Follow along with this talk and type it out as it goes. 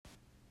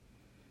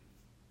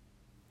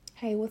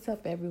Hey, what's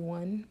up,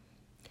 everyone?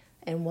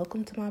 And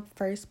welcome to my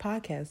first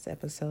podcast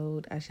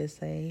episode, I should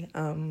say.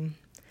 I'm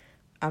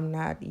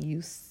not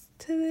used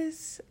to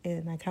this,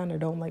 and I kind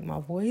of don't like my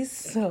voice,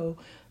 so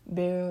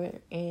bear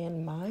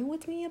in mind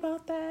with me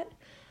about that.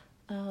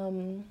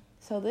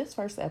 So this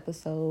first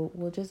episode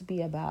will just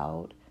be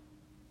about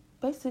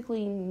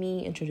basically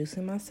me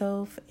introducing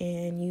myself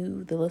and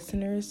you, the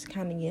listeners,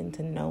 kind of getting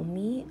to know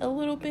me a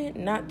little bit.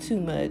 Not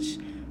too much,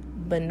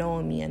 but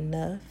knowing me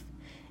enough.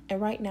 And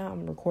right now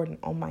I'm recording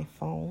on my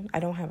phone. I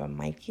don't have a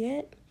mic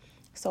yet.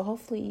 So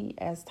hopefully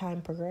as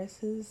time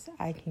progresses,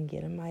 I can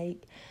get a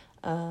mic.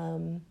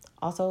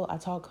 Also, I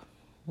talk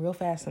real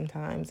fast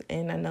sometimes.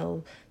 And I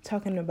know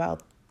talking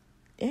about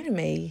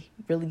anime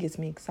really gets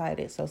me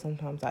excited. So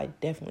sometimes I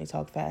definitely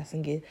talk fast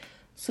and get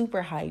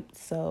super hyped.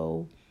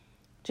 So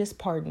just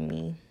pardon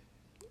me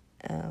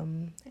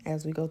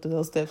as we go through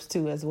those steps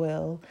too as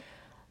well.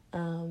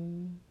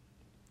 I'm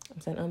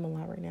saying a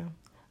lot right now.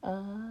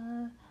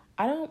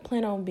 I don't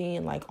plan on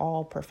being like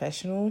all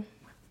professional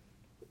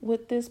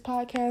with this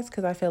podcast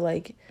because I feel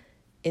like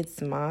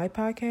it's my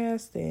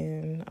podcast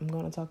and I'm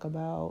going to talk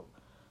about,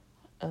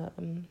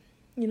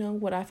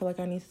 what I feel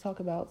like I need to talk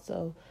about.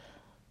 So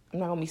I'm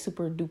not going to be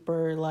super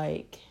duper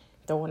like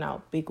throwing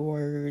out big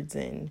words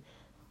and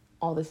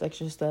all this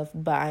extra stuff,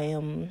 but I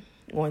am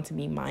going to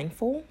be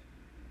mindful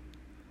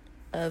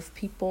of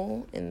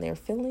people and their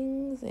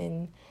feelings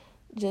and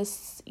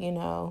just,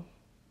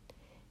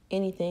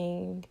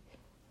 anything.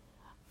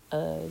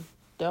 I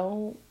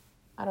don't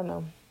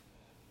know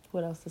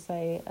what else to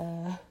say.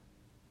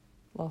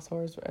 Lost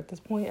words at this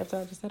point after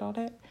I just said all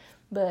that.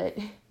 But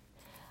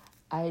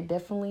I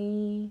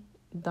definitely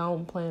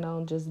don't plan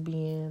on just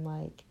being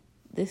like,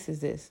 this is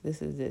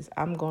this.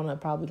 I'm going to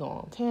probably go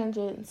on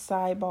tangents,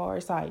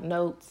 sidebars, side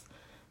notes,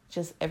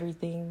 just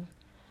everything.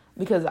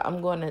 Because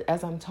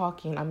as I'm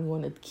talking, I'm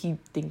going to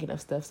keep thinking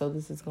of stuff. So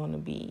this is going to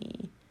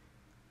be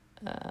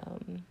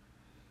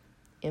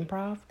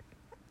improv.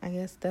 I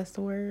guess that's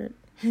the word.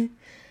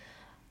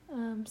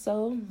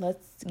 So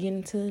let's get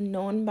into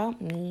knowing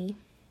about me.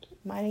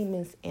 My name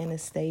is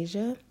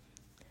Anastasia.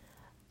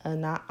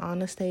 Not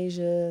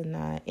Anastasia,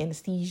 not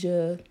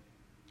Anastasia.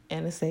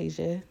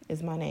 Anastasia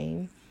is my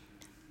name.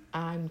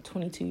 I'm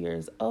 22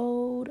 years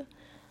old.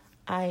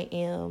 I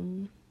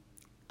am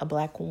a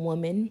black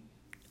woman.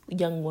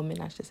 Young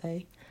woman, I should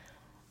say.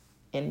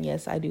 And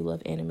yes, I do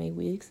love anime.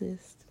 We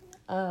exist.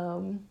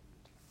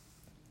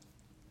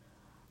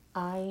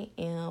 I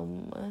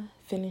am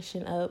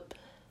finishing up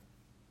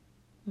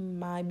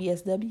my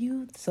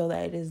BSW, so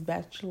that is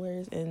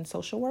bachelor's in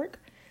social work.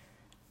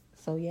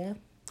 So yeah,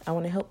 I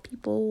want to help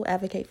people,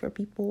 advocate for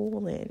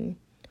people, and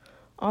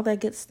all that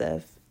good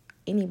stuff.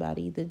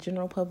 Anybody, the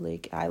general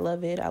public, I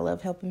love it. I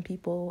love helping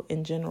people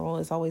in general.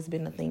 It's always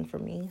been a thing for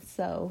me.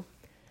 So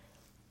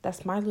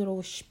that's my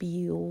little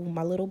spiel,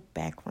 my little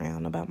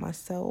background about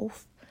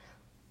myself.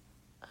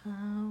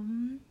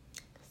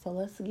 So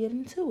let's get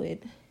into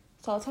it.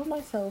 So I told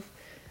myself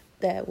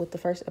that with the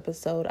first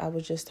episode, I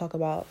would just talk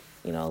about,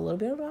 a little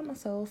bit about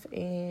myself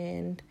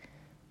and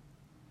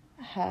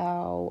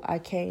how I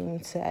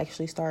came to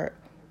actually start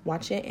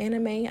watching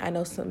anime. I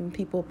know some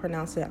people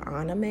pronounce it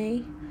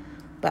anime,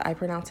 but I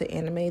pronounce it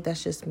anime.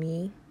 That's just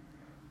me.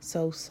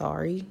 So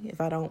sorry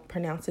if I don't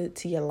pronounce it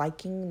to your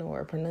liking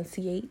or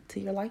pronunciate to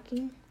your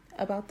liking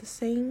about the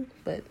same,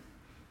 but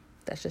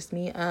that's just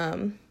me.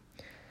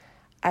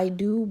 I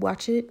do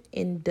watch it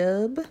in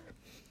dub.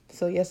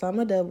 So yes, I'm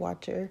a dub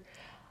watcher.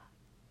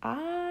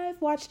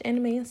 I've watched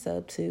anime and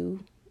sub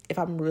too. If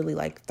I'm really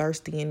like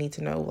thirsty and need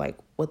to know like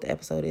what the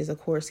episode is, of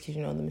course, because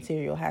the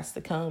material has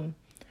to come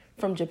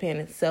from Japan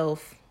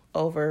itself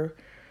over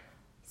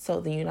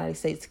so the United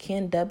States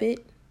can dub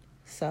it.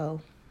 So,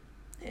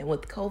 and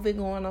with COVID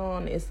going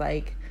on, it's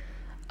like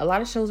a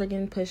lot of shows are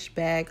getting pushed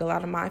back. A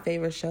lot of my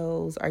favorite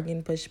shows are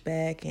getting pushed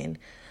back, and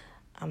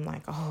I'm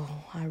like,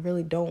 oh, I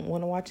really don't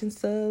want to watch in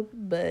sub,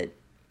 but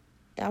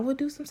I would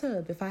do some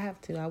sub if I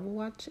have to. I will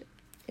watch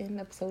an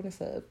episode in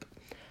sub.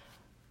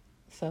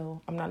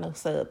 So I'm not no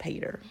sub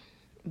hater,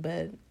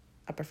 but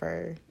I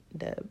prefer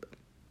dub.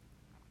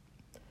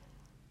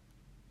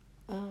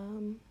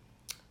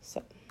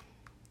 So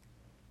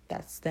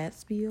that's that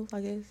spiel, I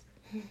guess.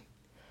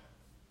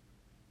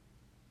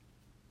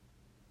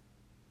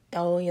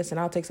 Oh yes, and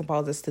I'll take some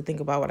pauses to think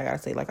about what I gotta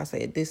say. Like I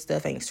said, this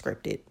stuff ain't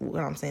scripted.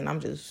 What I'm saying,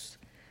 I'm just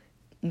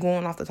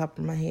going off the top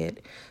of my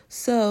head.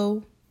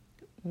 So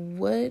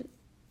what?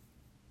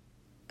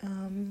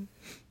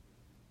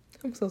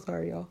 I'm so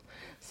sorry, y'all.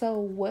 So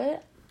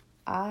what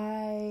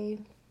I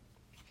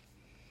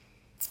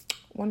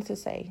wanted to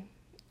say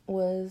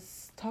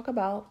was talk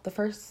about the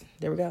first.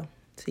 There we go.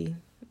 See,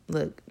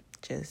 look,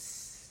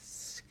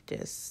 just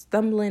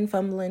stumbling,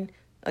 fumbling.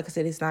 Like I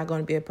said, it's not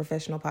going to be a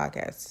professional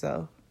podcast,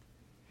 so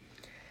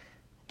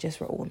just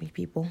roll with me,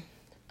 people.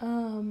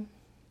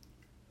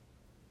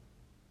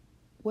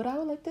 What I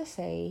would like to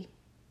say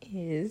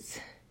is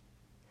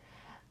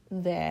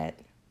that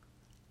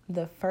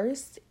the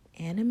first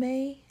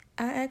anime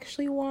I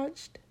actually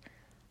watched,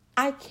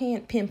 I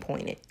can't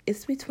pinpoint it.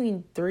 It's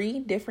between 3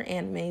 different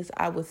animes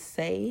I would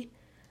say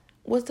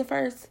was the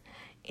first.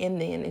 And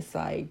then it's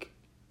like,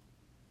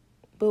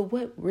 but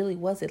what really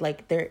was it?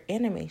 Like, they're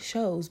anime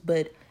shows,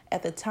 but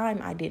at the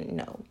time I didn't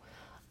know.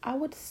 I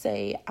would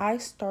say I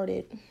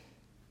started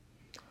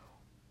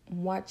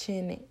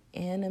watching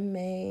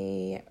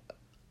anime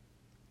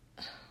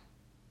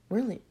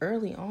really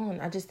early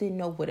on. I just didn't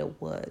know what it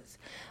was.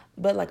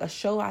 But like a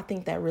show I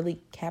think that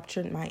really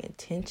captured my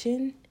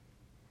attention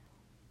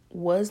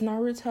was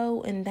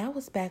Naruto, and that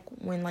was back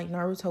when like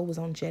Naruto was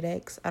on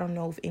Jetix. I don't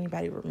know if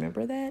anybody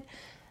remember that.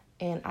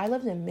 And I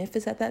lived in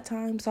Memphis at that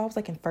time, so I was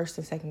like in 1st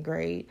and 2nd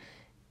grade.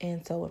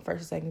 And so in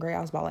 1st and 2nd grade,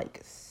 I was about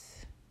like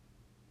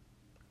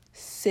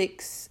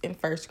 6 in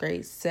 1st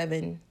grade,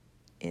 7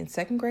 in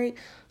 2nd grade.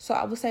 So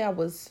I would say I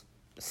was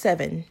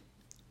 7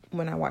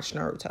 when I watched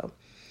Naruto.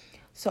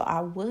 So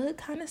I would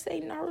kind of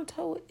say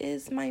Naruto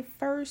is my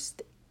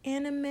first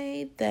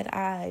anime that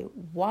I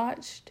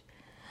watched.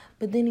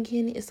 But then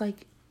again, it's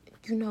like,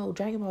 you know,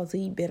 Dragon Ball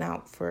Z been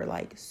out for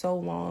like so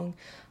long.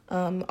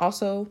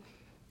 Also,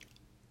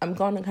 I'm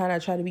going to kind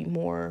of try to be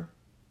more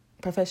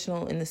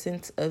professional in the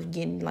sense of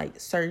getting like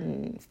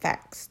certain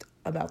facts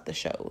about the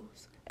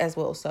shows as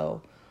well.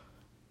 So,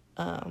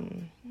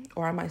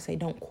 or I might say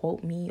don't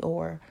quote me,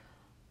 or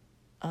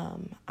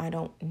I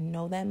don't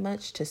know that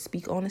much to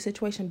speak on the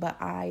situation, but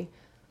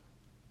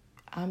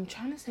I'm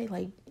trying to say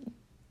like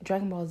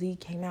Dragon Ball Z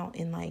came out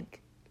in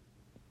like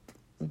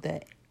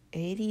the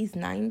 80s,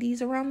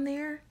 90s, around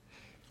there.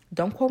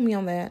 Don't quote me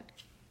on that.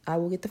 I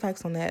will get the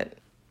facts on that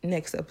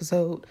next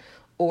episode,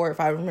 or if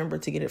I remember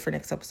to get it for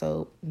next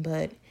episode.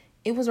 But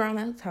it was around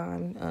that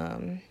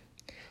time.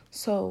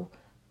 So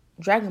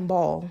Dragon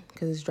Ball,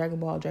 because it's Dragon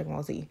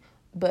Ball Z.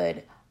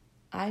 But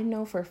I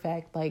know for a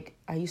fact, like,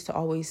 I used to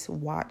always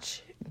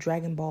watch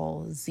Dragon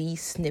Ball Z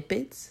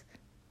snippets.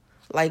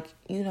 Like,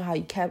 you know how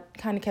you kind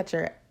of catch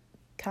an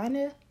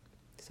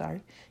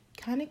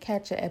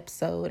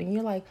episode, and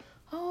you're like,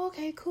 oh,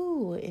 okay,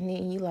 cool. And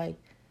then you like,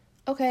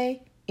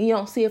 okay. And you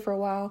don't see it for a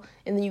while,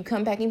 and then you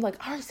come back and you're like,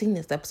 I already seen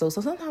this episode. So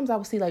sometimes I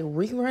would see like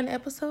rerun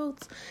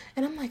episodes,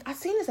 and I'm like, I've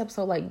seen this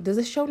episode. Like, does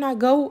this show not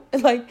go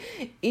like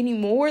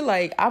anymore?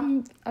 Like,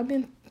 I've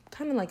been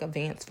kind of like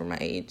advanced for my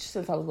age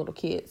since I was a little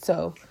kid.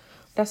 So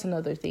that's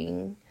another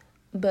thing.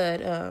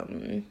 But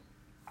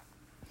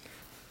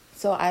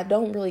so I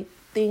don't really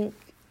think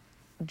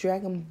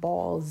Dragon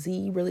Ball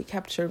Z really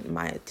captured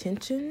my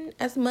attention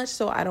as much.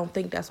 So I don't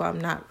think that's why I'm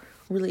not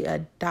really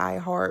a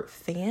diehard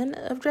fan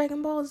of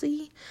Dragon Ball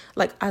Z.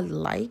 Like, I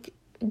like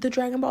the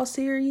Dragon Ball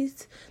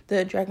series,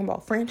 the Dragon Ball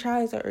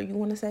franchise, or you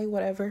want to say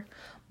whatever,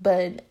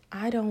 but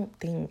I don't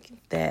think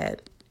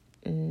that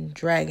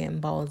Dragon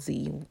Ball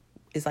Z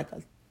is like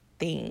a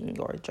thing,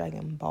 or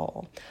Dragon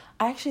Ball.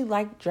 I actually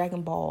like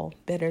Dragon Ball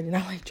better than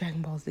I like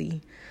Dragon Ball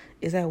Z.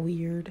 Is that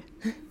weird?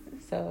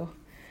 So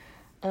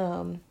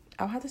I'll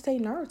have to say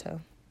Naruto.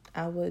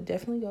 I would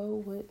definitely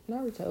go with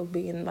Naruto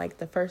being like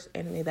the first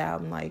anime that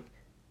I'm like,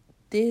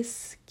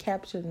 this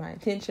captured my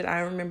attention. I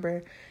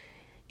remember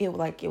it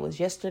was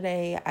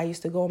yesterday. I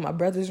used to go in my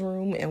brother's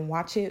room and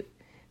watch it,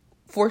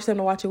 force him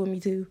to watch it with me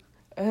too.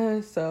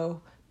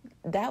 So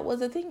that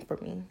was a thing for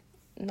me.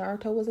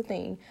 Naruto was a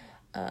thing.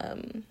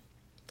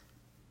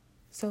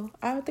 So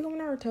I would think of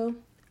Naruto.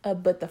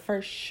 But the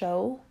first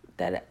show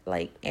that,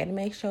 like,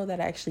 anime show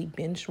that I actually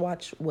binge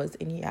watched was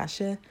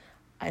Inuyasha.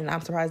 And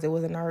I'm surprised it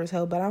wasn't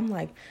Naruto, but I'm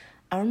like,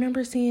 I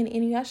remember seeing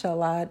Inuyasha a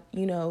lot,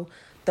 you know,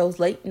 those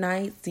late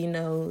nights, you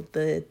know,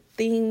 the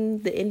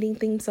ending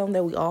theme song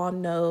that we all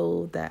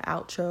know, the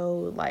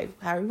outro,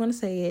 like, however you want to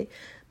say it,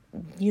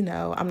 you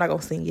know, I'm not going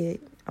to sing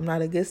it. I'm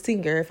not a good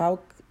singer. If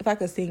I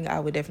could sing, I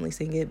would definitely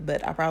sing it,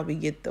 but I probably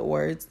get the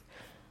words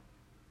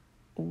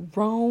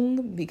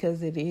wrong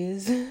because it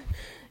is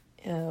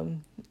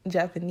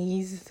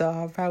Japanese, so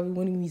I probably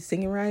wouldn't be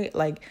singing right.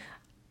 Like,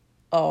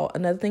 oh,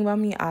 another thing about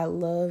me, I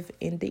love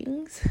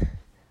endings.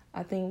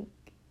 I think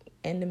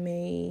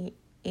anime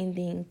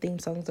ending theme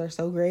songs are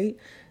so great.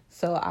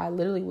 So I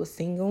literally would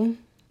sing them.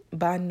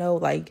 But I know,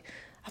 like,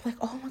 I'm like,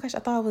 oh my gosh, I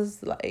thought it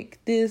was like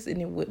this and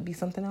it would be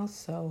something else.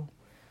 So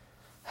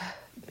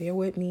bear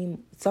with me.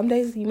 Some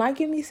days you might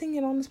get me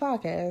singing on this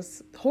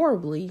podcast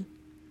horribly.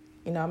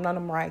 You know, I'm not a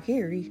Mariah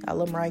Carey. I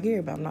love Mariah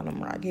Carey, but I'm not a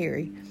Mariah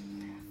Carey.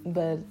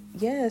 But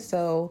yeah,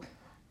 so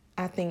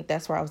I think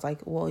that's where I was like,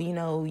 well, you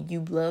know,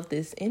 you love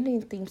this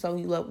ending theme song.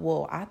 You love,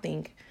 well, I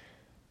think,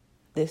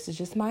 this is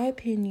just my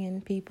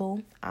opinion,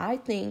 people. I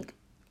think,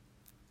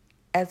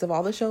 as of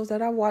all the shows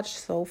that I watched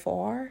so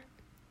far,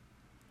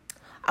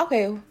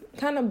 okay,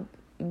 kind of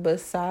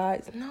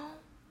besides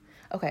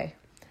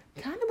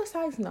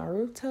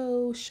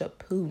Naruto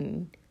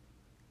Shippuden,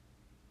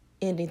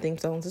 ending theme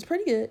songs is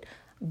pretty good,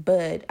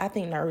 but I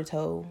think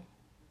Naruto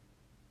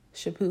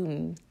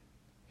Shippuden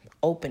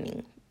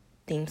opening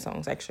theme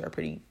songs actually are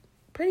pretty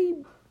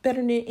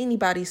better than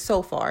anybody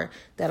so far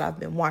that I've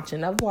been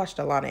watching. I've watched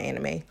a lot of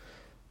anime.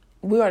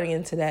 We're going to get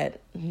into that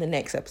in the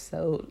next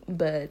episode,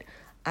 but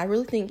I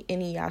really think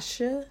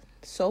Inuyasha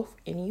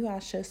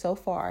so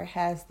far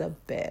has the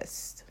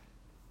best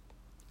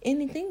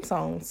any theme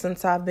songs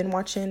since I've been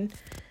watching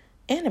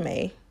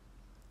anime.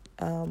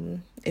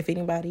 If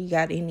anybody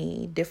got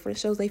any different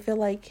shows they feel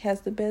like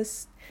has the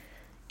best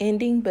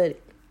ending, but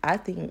I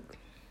think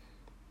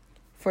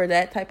for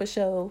that type of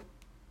show,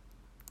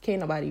 can't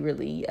nobody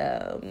really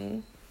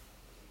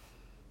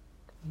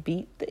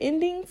beat the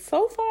ending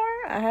so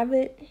far. I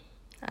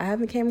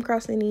haven't came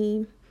across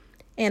any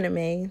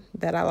anime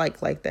that I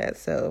like that,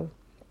 so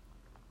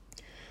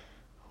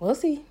we'll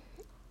see.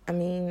 I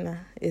mean,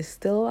 it's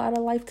still a lot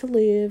of life to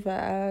live.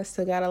 I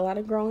still got a lot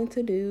of growing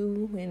to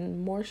do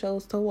and more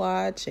shows to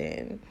watch,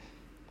 and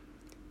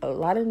a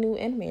lot of new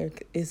anime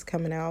is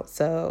coming out,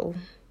 so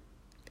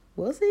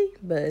we'll see.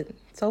 But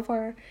so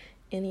far,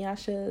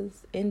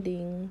 Inuyasha's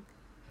ending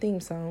theme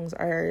songs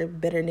are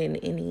better than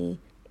any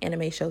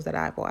anime shows that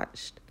I've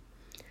watched.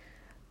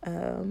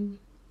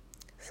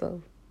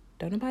 So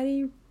don't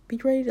nobody be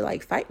ready to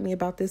like fight me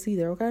about this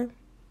either, okay?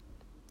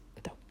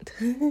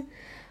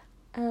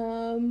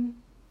 Don't.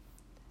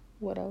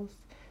 What else?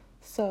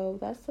 So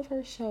that's the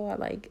first show I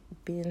like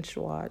binge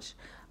watch.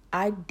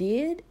 I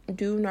did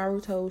do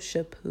Naruto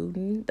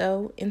Shippuden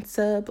though in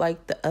sub,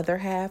 like the other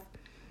half,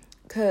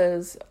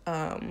 cause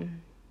I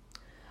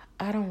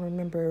don't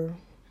remember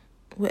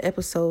what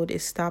episode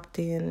it stopped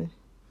in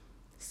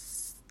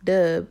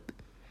dub.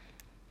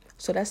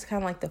 So that's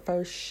kind of like the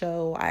first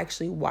show I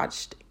actually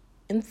watched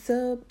in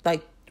sub,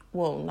 like,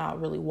 well,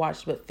 not really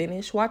watched, but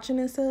finished watching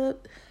in sub.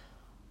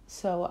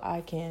 So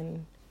I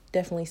can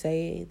definitely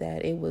say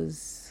that it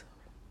was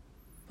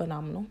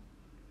phenomenal.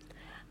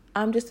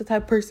 I'm just the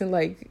type of person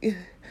like,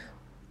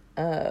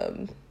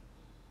 yeah,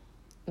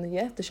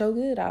 if the show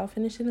good, I'll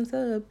finish it in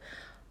sub.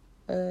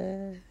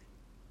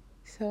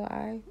 So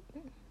I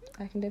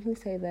can definitely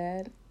say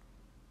that.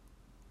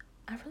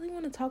 I really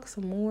want to talk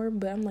some more,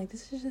 but I'm like,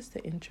 this is just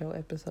the intro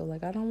episode.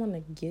 Like, I don't want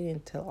to get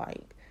into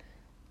like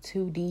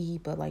too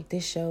deep, but like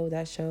this show,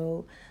 that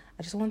show.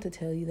 I just want to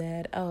tell you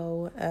that.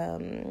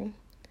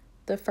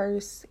 The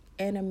first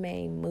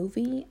anime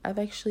movie I've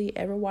actually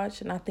ever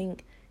watched, and I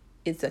think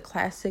it's a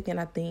classic, and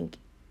I think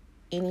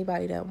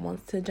anybody that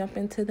wants to jump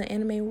into the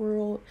anime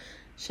world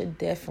should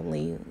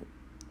definitely,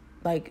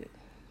 like,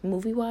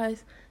 movie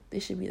wise,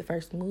 this should be the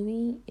first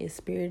movie, is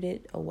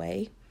Spirited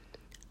Away.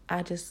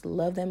 I just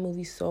love that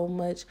movie so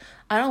much.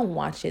 I don't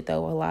watch it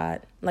though a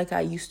lot like I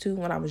used to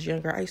when I was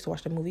younger. I used to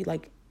watch the movie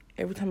like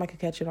every time I could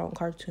catch it on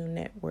Cartoon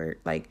Network.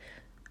 Like,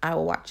 I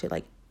would watch it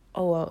like,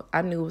 oh, well,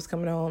 I knew it was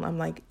coming on. I'm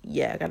like,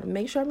 yeah, I gotta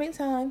make sure I make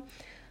time,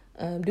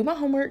 do my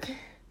homework,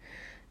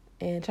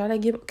 and try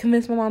to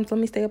convince my mom to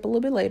let me stay up a little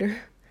bit later.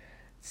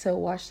 So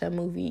watch that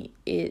movie.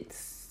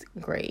 It's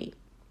great.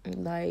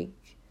 Like,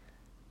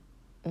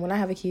 when I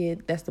have a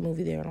kid, that's the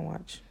movie they're gonna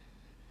watch.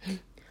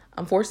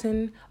 I might force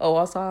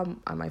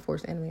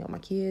anime on my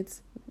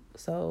kids.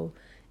 So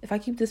if I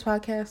keep this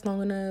podcast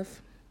long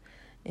enough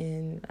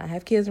and I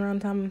have kids around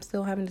the time I'm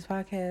still having this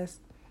podcast,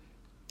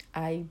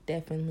 I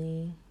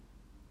definitely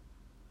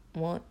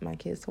want my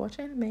kids to watch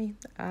anime.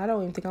 I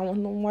don't even think I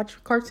want them to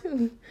watch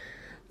cartoons.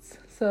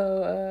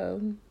 So,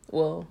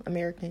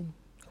 American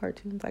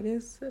cartoons, I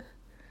guess.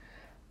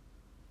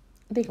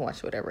 They can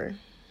watch whatever.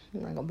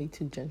 I'm not going to be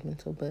too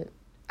judgmental, but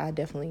I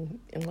definitely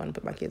am going to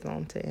put my kids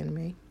on to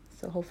anime.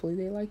 So hopefully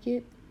they like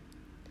it.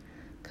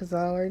 Because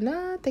or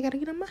not, they got to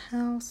get in my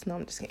house. No,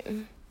 I'm just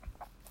kidding.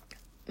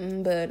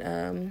 But,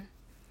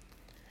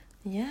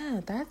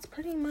 yeah, that's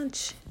pretty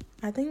much,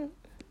 I think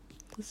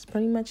this is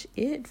pretty much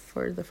it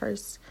for the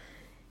first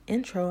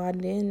intro. I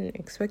didn't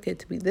expect it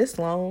to be this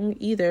long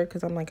either,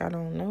 because I'm like, I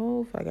don't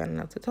know if I got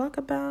enough to talk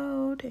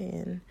about,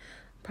 and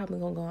probably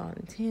gonna go on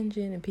a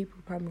tangent, and people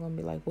are probably gonna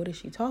be like, what is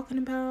she talking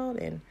about?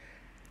 And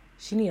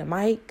she need a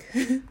mic.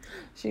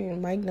 She need a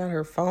mic, not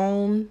her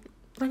phone.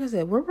 Like I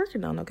said, we're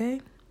working on, okay?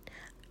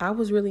 I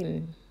was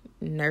really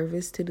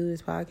nervous to do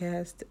this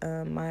podcast.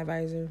 My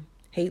advisor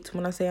hates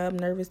when I say I'm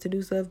nervous to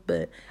do stuff,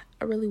 but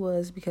I really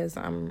was, because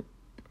I'm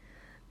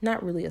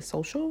not really a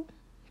social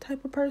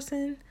type of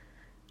person.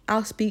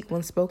 I'll speak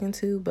when spoken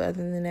to, but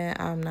other than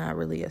that, I'm not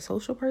really a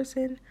social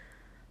person.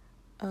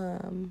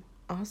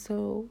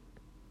 Also,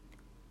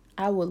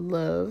 I would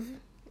love,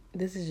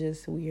 this is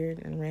just weird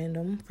and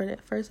random for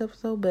that first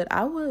episode, but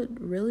I would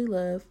really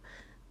love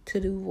to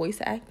do voice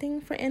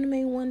acting for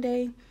anime one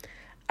day.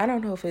 I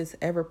don't know if it's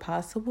ever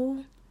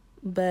possible,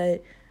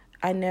 but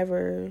I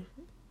never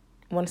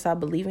want to stop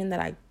believing that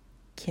I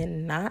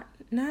cannot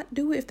not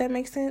do it, if that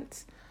makes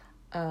sense.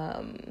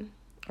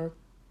 Or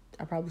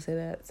I probably say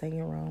that saying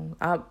it wrong.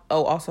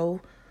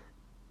 Also,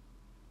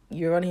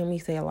 you're gonna hear me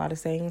say a lot of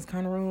sayings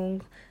kind of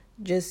wrong.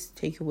 Just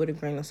take it with a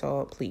grain of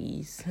salt,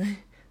 please.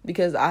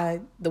 Because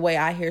the way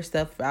I hear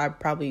stuff, I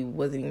probably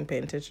wasn't even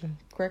paying attention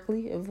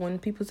correctly of when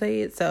people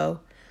say it. So,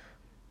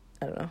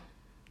 I don't know.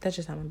 That's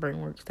just how my brain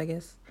works, I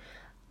guess.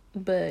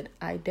 But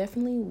I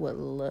definitely would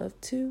love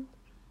to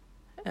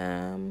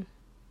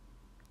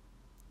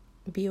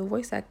be a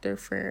voice actor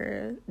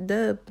for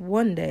dub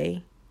one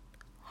day.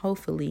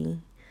 Hopefully.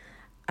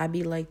 I'd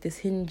be like this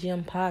Hidden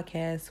Gem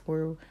podcast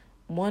where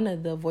one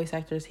of the voice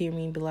actors hear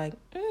me and be like,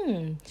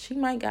 she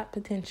might got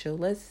potential.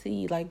 Let's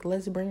see, like,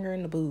 let's bring her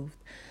in the booth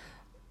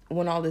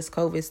when all this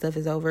COVID stuff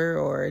is over,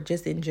 or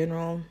just in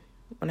general,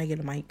 when I get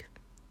a mic.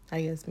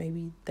 I guess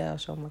maybe that'll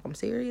show them like I'm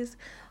serious.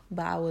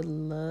 But I would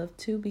love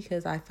to,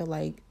 because I feel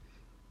like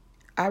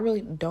I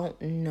really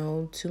don't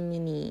know too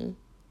many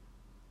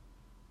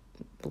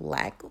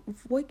Black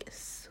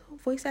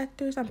voice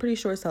actors. I'm pretty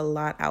sure it's a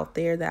lot out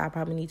there that I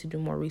probably need to do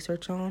more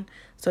research on.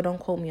 So don't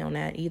quote me on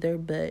that either.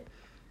 But,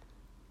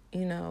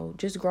 you know,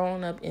 just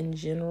growing up in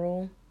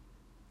general,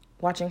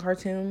 watching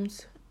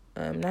cartoons,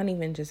 not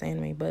even just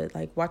anime, but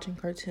like watching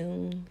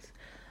cartoons,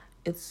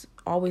 it's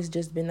always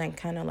just been like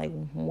kind of like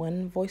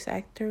one voice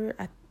actor.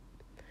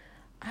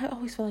 I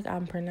always feel like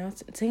I'm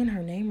saying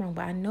her name wrong,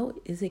 but I know,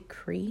 is it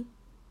Cree?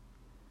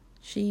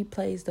 She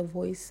plays the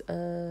voice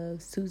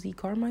of Susie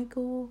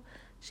Carmichael.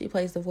 She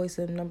plays the voice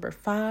of Number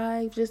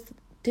 5. Just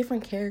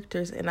different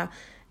characters, and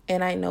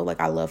I know, like,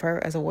 I love her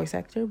as a voice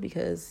actor,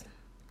 because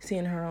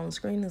seeing her on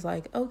screen is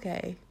like,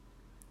 okay,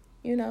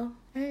 you know,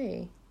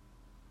 hey,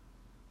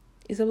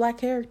 it's a Black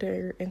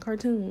character in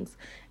cartoons.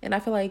 And I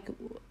feel like,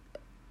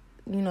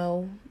 you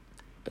know,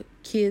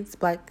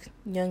 Black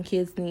young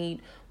kids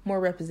need more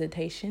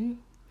representation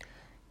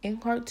in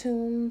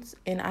cartoons.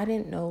 And I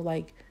didn't know,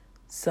 like,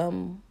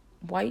 some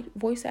white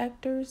voice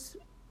actors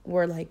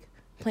were like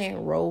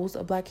playing roles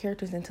of Black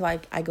characters until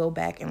like I go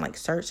back and like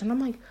search, and I'm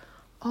like,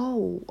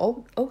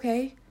 oh,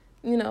 okay,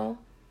 you know.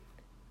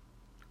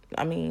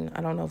 I mean,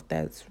 I don't know if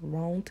that's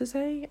wrong to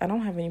say. I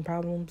don't have any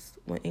problems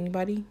with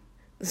anybody,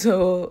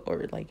 so,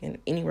 or like in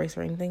any race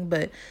or anything,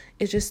 but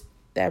it's just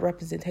that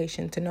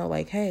representation to know,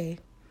 like, hey,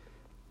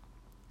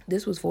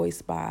 this was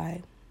voiced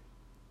by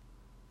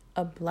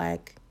a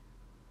Black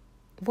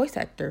voice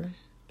actor.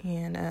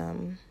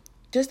 And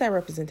just that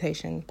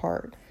representation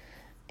part.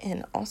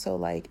 And also,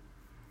 like,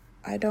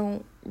 I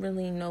don't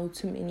really know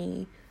too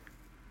many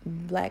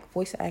Black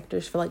voice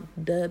actors for like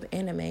dub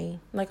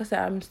anime. Like I said,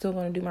 I'm still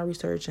going to do my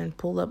research and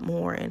pull up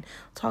more and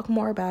talk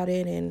more about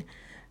it. And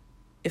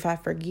if I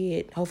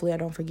forget, hopefully I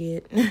don't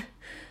forget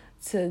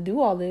to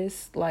do all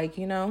this, like,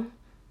 you know,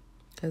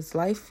 because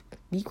life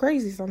be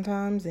crazy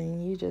sometimes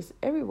and you just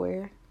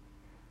everywhere.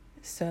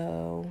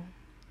 So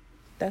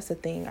that's the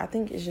thing. I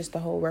think it's just the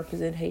whole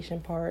representation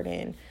part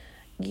and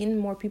getting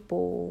more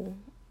people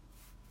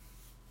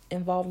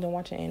involved in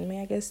watching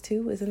anime, I guess,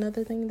 too, is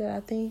another thing that I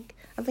think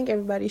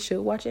everybody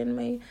should watch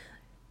anime.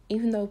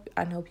 Even though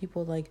I know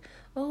people like,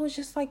 oh, it's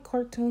just like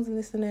cartoons and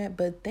this and that,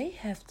 but they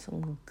have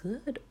some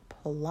good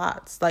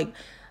plots. Like,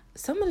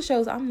 some of the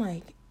shows, I'm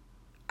like,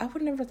 I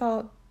would never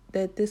thought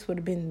that this would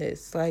have been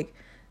this. Like,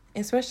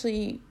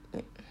 especially,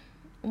 I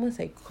wouldn't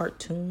say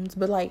cartoons,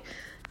 but like,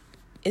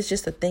 it's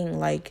just a thing.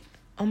 Like,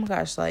 oh my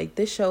gosh, like,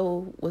 this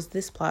show was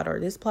this plot, or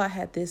this plot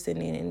had this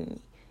in it, and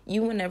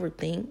you would never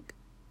think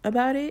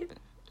about it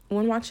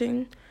when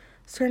watching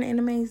certain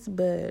animes.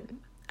 But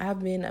I've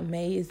been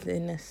amazed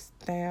and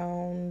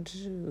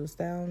astounded,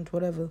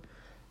 whatever,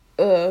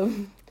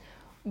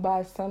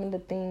 by some of the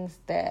things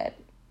that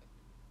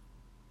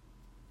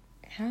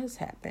has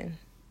happened,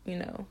 you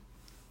know,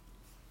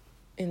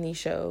 in these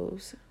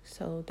shows.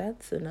 So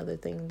that's another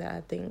thing that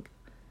I think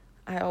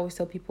I always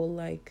tell people,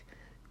 like,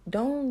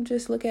 don't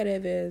just look at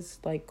it as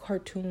like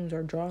cartoons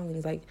or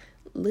drawings.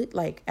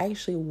 Like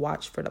actually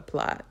watch for the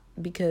plot,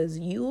 because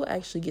you will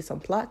actually get some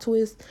plot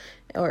twist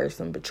or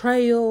some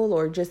betrayal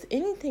or just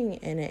anything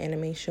in an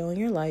anime show, and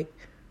you're like,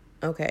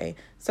 okay.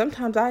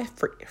 Sometimes I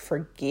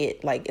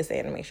forget like it's an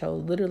anime show,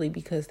 literally,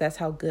 because that's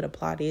how good a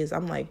plot is.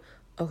 I'm like,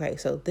 okay,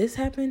 so this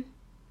happened.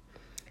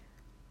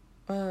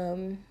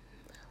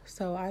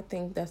 So I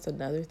think that's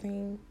another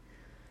thing.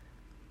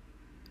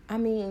 I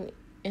mean,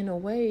 in a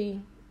way,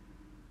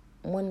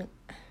 when,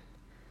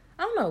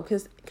 I don't know,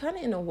 because kind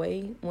of in a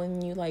way,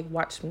 when you like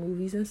watch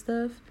movies and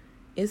stuff,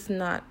 it's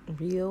not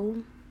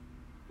real.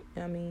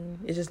 I mean,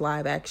 it's just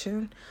live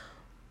action.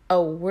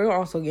 Oh, we're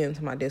also getting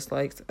to my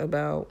dislikes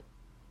about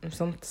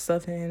some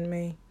stuff in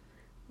anime.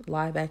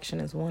 Live action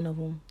is one of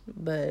them.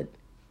 But,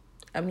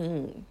 I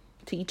mean,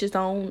 to each his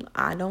own.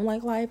 I don't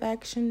like live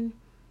action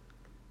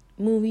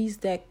movies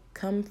that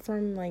come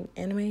from, like,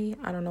 anime.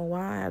 I don't know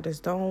why. I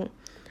just don't.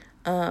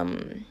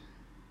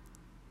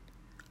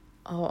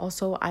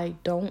 Also, I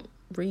don't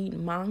read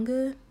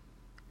manga.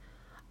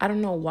 I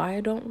don't know why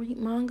I don't read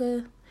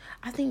manga.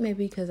 I think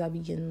maybe because I be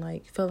getting,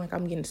 like, feel like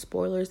I'm getting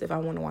spoilers if I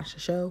want to watch the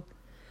show.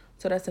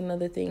 So that's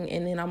another thing.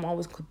 And then I'm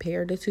always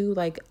compared the two.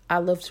 Like, I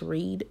love to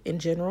read in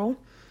general.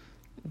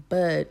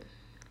 But,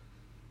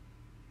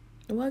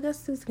 well, I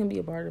guess this can be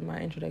a part of my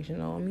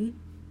introduction on me.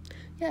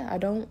 Yeah, I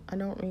don't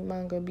read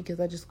manga because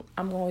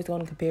I'm always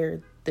going to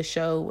compare the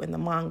show and the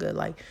manga.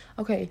 Like,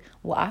 okay,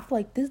 well, I feel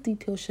like this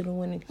detail should have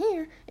went in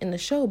here in the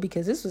show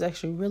because this was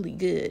actually really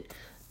good.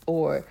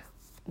 Or,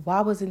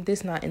 why wasn't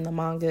this not in the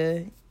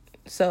manga?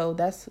 So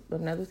that's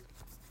another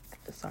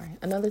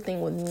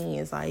thing with me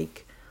is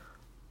like,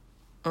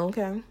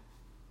 okay.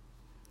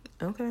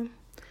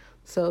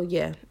 So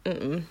yeah,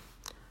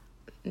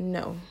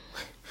 no,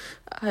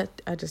 I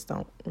just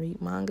don't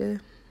read manga.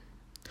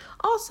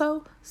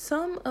 Also,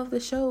 some of the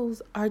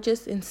shows are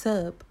just in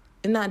sub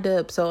and not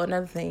dub. So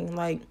another thing,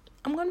 like,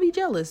 I'm gonna be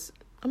jealous.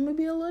 I'm gonna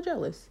be a little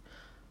jealous.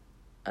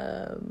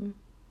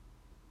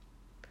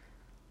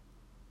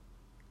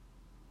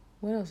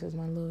 What else is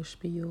my little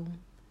spiel?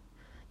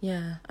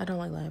 Yeah, I don't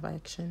like live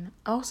action.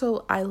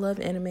 Also, I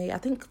love anime, I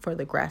think, for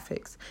the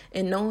graphics.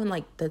 And knowing,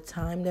 like, the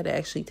time that it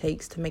actually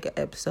takes to make an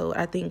episode,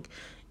 I think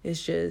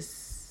is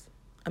just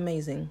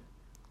amazing.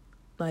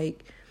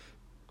 Like,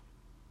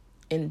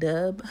 in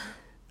dub,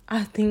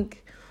 I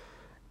think,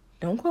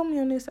 don't quote me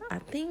on this, I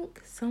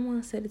think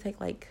someone said it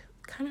take, like,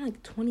 kind of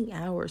like 20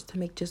 hours to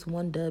make just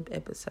one dub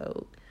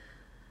episode.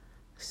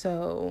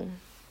 So,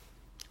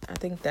 I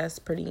think that's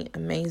pretty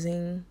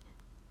amazing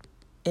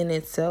in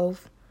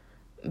itself.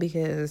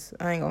 Because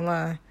I ain't gonna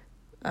lie,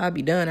 I'll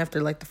be done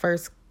after like the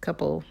first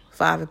couple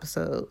 5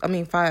 episodes. I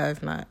mean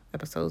 5, not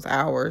episodes,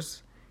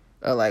 hours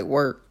of like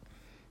work.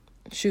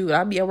 Shoot,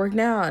 I'll be at work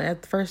now, and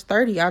at the first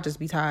 30, I'll just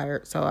be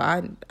tired. So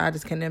I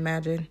just can't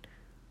imagine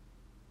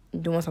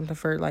doing something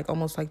for like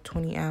almost like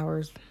 20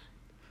 hours.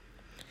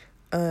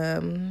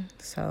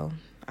 So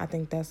I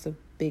think that's a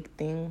big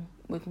thing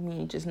with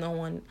me, just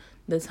knowing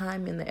the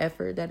time and the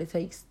effort that it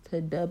takes to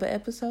dub an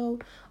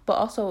episode, but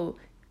also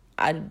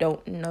I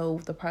don't know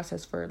the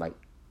process for, like,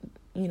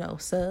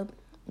 sub,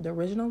 the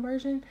original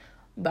version,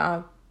 but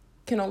I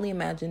can only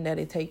imagine that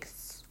it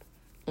takes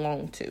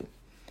long too.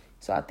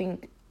 So I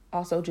think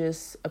also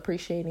just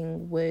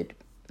appreciating what,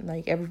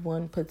 like,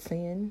 everyone puts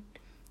in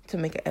to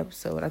make an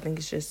episode, I think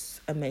it's just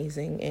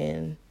amazing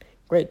and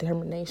great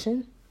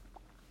determination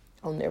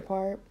on their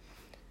part.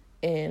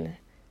 And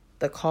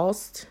the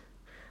cost,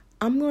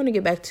 I'm going to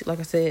get back to, like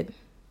I said,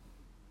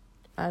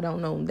 I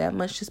don't know that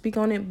much to speak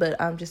on it, but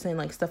I'm just saying,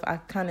 like, stuff I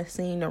kind of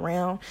seen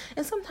around.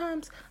 And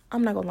sometimes,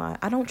 I'm not gonna lie,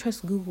 I don't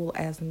trust Google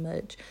as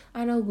much.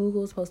 I know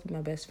Google is supposed to be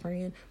my best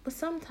friend, but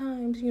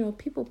sometimes,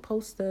 people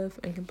post stuff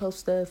and can post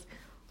stuff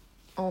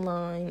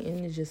online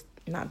and it just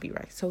not be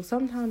right. So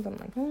sometimes I'm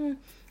like,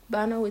 but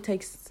I know it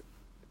takes,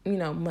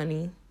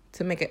 money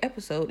to make an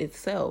episode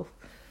itself.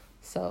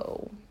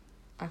 So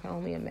I can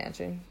only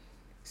imagine.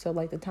 So,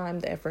 like, the time,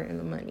 the effort, and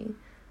the money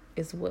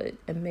is what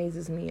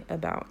amazes me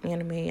about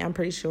anime. I'm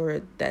pretty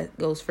sure that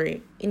goes for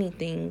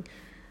anything,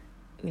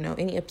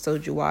 any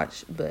episode you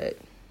watch, but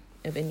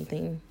of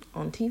anything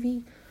on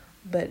TV.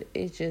 But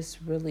it just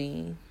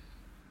really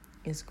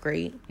is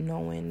great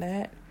knowing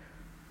that.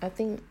 I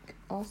think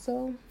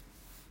also,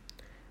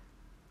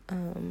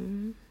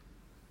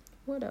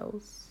 what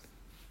else?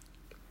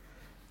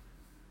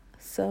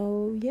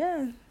 So,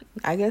 yeah,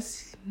 I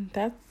guess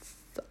that's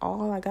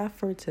all I got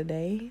for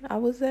today, I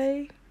would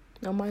say,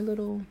 on my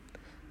little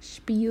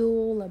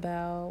spiel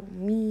about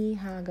me,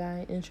 how I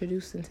got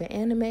introduced into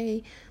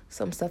anime,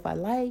 some stuff I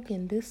like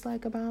and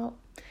dislike about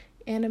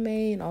anime,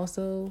 and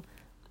also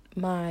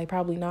my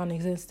probably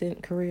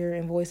non-existent career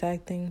in voice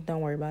acting.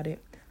 Don't worry about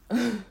it.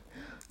 I'm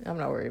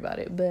not worried about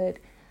it, but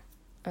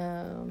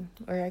or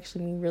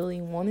actually me really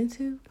wanted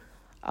to.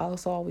 I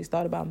also always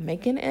thought about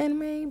making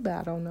anime, but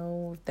I don't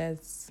know if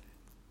that's,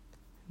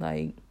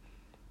 like,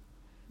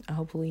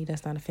 hopefully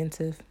that's not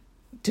offensive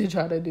to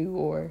try to do,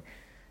 or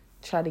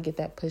try to get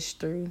that pushed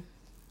through.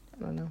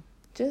 I don't know.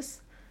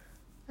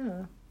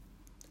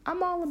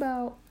 I'm all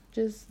about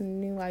just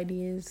new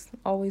ideas.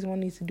 Always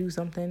wanting to do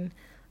something.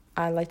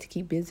 I like to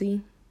keep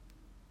busy.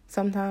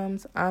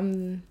 Sometimes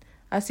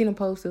I seen a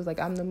post that was like,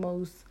 I'm the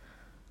most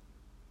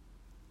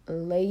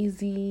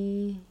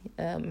lazy,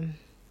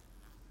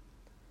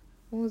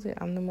 what was it?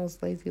 I'm the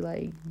most lazy,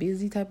 like,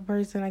 busy type of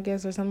person, I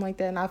guess, or something like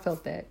that. And I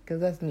felt that, because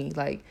that's me.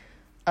 Like,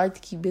 I like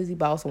to keep busy,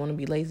 but I also want to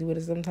be lazy with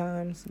it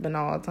sometimes, but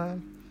not all the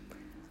time.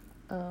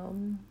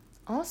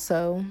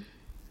 Also,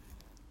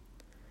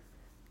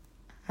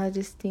 I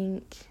just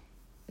think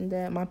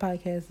that my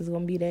podcast is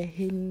going to be that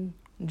hidden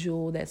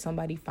jewel that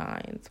somebody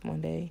finds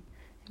one day.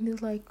 And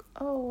it's like,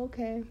 oh,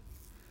 okay.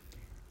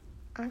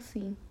 I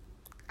see.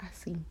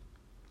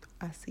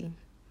 And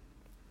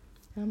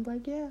I'm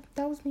like, yeah,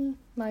 that was me,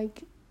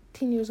 like,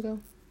 10 years ago.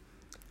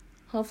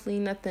 Hopefully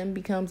nothing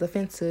becomes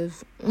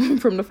offensive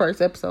from the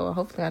first episode.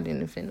 Hopefully I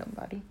didn't offend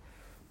nobody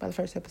by the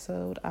first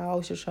episode. I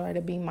always just try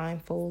to be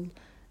mindful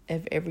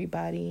of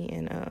everybody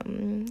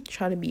and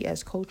try to be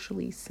as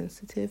culturally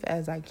sensitive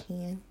as I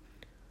can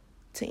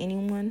to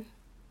anyone,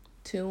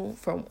 too,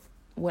 from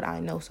what I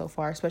know so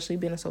far, especially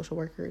being a social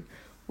worker.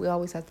 We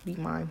always have to be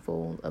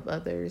mindful of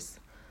others.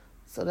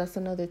 So that's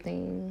another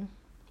thing.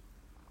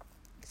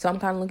 So I'm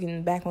kind of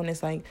looking back on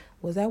this like,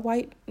 was that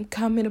white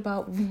comment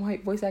about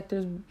white voice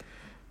actors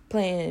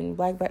playing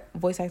black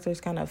voice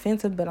actors kind of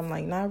offensive? But I'm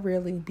like, not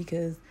really,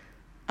 because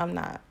I'm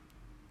not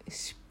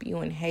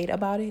spewing hate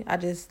about it. I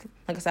just,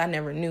 like I said, I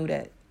never knew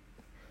that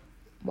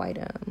white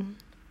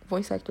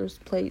voice actors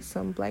played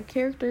some black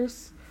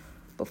characters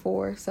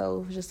before, so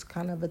it was just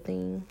kind of a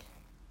thing.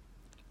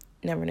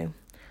 Never knew.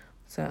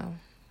 So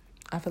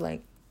I feel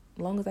like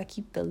as long as I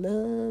keep the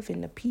love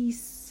and the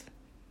peace,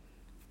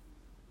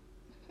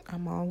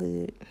 I'm all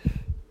good.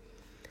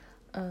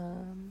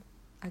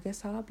 I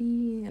guess I'll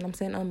be, and I'm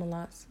saying a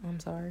lot, I'm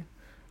sorry.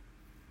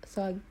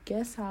 So I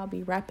guess I'll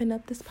be wrapping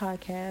up this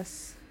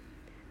podcast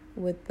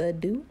with the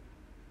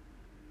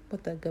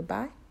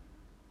goodbye.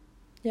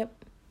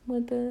 Yep,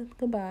 with the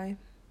goodbye.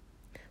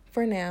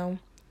 For now,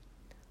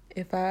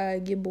 if I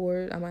get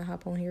bored, I might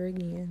hop on here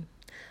again.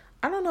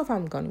 I don't know if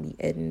I'm going to be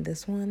editing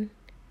this one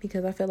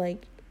because I feel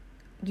like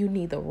you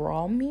need the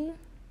raw me.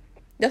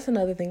 That's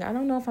another thing. I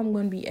don't know if I'm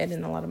going to be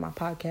editing a lot of my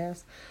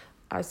podcasts.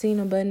 I seen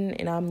a button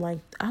and I'm like,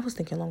 I was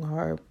thinking long and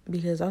hard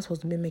because I was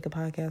supposed to make a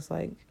podcast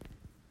like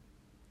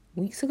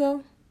weeks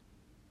ago.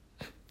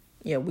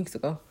 Yeah, weeks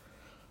ago.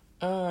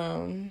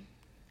 And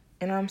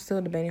I'm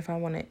still debating if I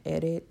want to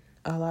edit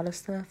a lot of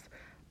stuff.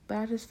 But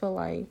I just feel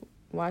like,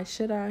 why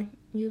should I,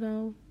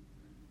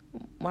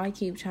 why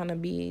keep trying to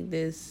be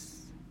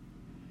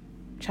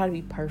try to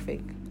be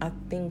perfect? I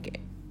think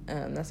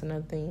that's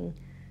another thing.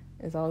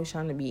 Is always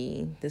trying to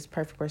be this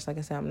perfect person. Like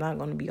I said, I'm not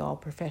going to be all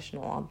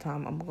professional all the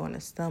time. I'm going to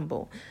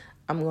stumble.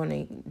 I'm going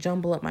to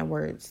jumble up my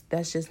words.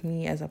 That's just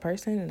me as a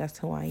person, and that's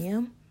who I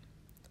am.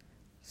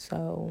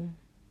 So,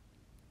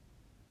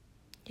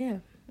 yeah.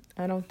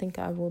 I don't think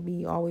I will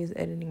be always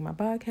editing my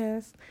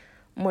podcast.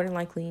 More than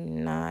likely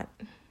not.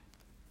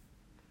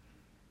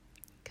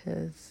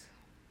 Because,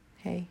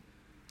 hey,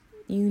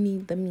 you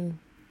need the me.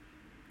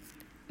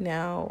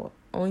 Now,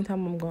 only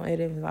time I'm going to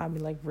edit is I'll be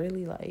like,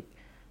 really, like,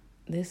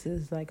 this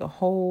is like a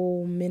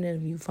whole minute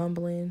of you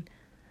fumbling.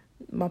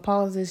 My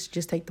pauses,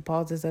 just take the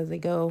pauses as they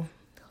go.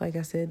 Like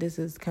I said, this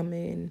is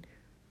coming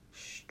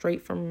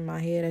straight from my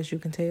head, as you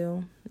can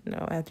tell.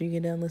 After you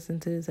get done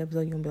listening to this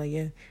episode, you're going to be like,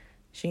 yeah,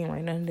 she ain't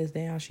write none of this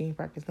down. She ain't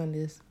practice none of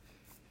this.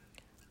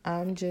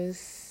 I'm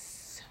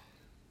just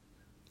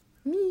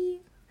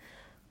me.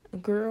 A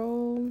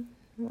girl,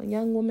 a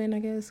young woman, I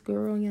guess.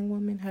 Girl, young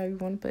woman, however you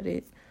want to put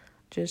it.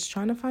 Just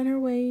trying to find her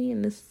way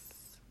in this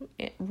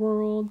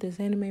world, this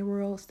anime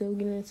world, still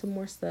getting into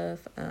more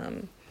stuff.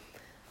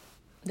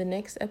 The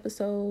next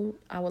episode,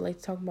 I would like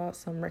to talk about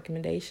some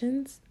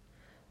recommendations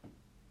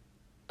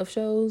of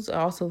shows,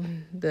 also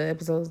the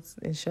episodes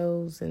and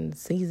shows and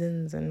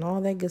seasons and all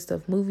that good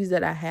stuff, movies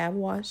that I have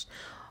watched.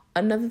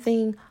 Another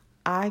thing,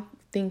 I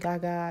think I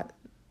got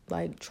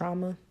like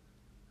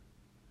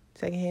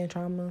secondhand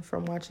trauma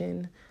from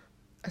watching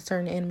a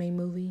certain anime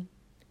movie.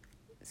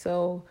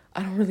 So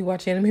I don't really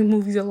watch anime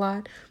movies a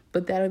lot,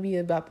 but that'll be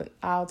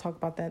I'll talk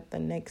about that the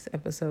next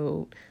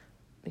episode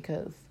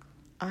because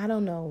I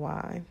don't know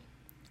why.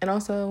 And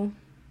also,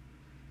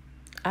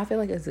 I feel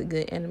like it's a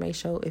good anime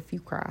show if you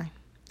cry.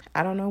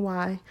 I don't know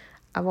why.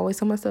 I've always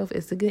told myself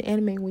it's a good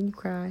anime when you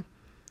cry.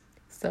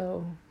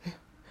 So,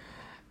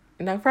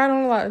 and I've cried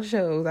on a lot of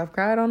shows.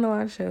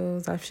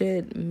 I've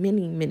shed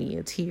many,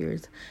 many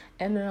tears.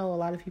 And I know a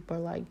lot of people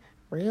are like,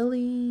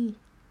 really?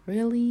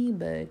 Really?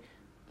 But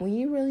when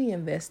you really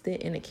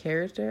invested in a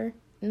character,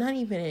 not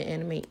even in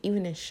anime,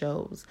 even in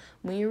shows,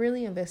 when you're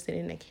really invested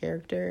in a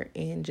character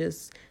and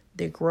just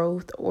their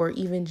growth, or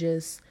even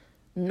just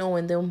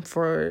knowing them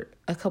for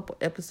a couple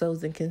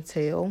episodes and can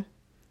tell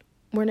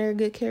when they're a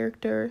good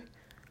character,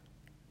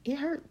 it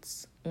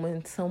hurts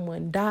when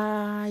someone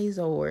dies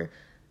or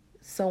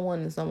someone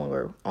is no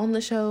longer on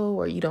the show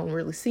or you don't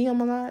really see them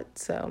a lot.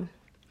 So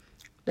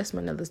that's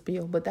my another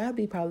spiel. But that would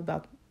be probably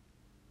about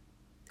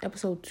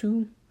episode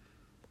 2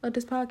 of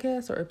this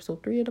podcast or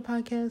episode 3 of the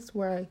podcast,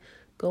 where I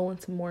go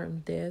into more in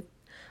depth.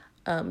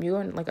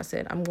 Like I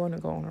said, I'm going to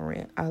go on a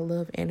rant. I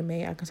love anime.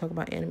 I can talk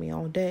about anime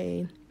all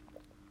day.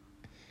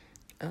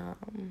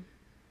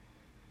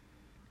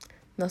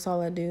 That's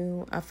all I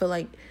do. I feel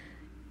like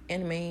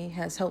anime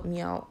has helped me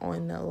out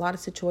on a lot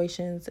of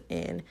situations,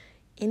 and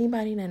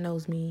anybody that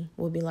knows me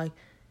will be like,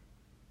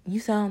 you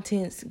sound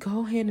tense,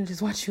 go ahead and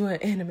just watch you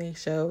an anime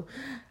show.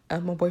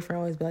 My boyfriend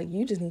always be like,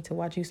 you just need to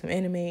watch you some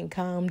anime and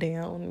calm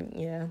down.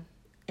 Yeah,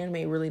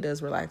 anime really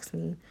does relax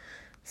me.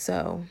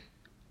 So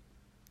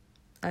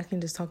I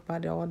can just talk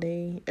about it all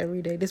day,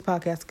 every day. This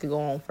podcast could go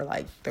on for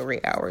like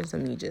 3 hours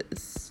of me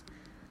just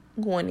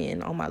going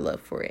in on my love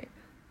for it.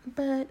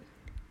 But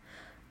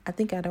I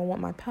think I don't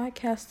want my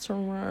podcast to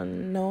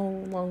run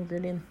no longer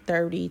than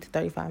 30 to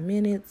 35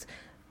 minutes.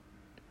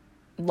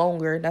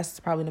 Longer, that's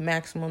probably the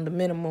maximum. The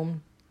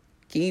minimum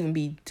can even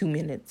be 2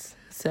 minutes.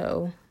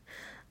 So,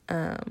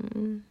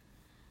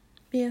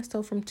 yeah,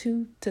 so from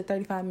 2 to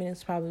 35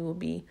 minutes probably will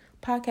be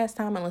podcast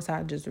time, unless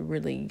I just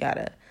really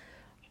gotta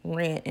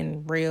rant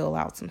and rail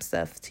out some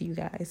stuff to you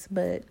guys.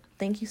 But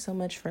thank you so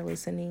much for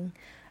listening.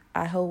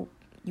 I hope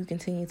you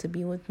continue to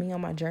be with me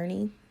on my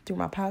journey through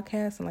my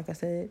podcast. And like I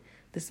said,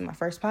 this is my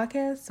first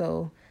podcast,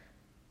 so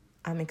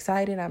I'm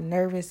excited, I'm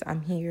nervous,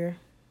 I'm here.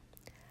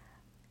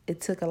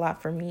 It took a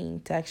lot for me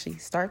to actually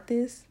start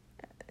this.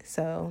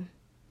 So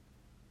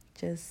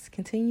just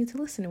continue to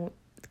listen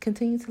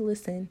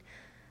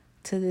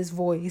to this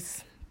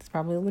voice. It's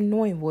probably an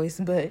annoying voice,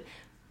 but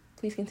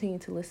please continue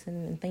to listen,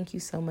 and thank you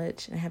so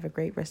much, and have a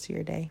great rest of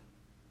your day.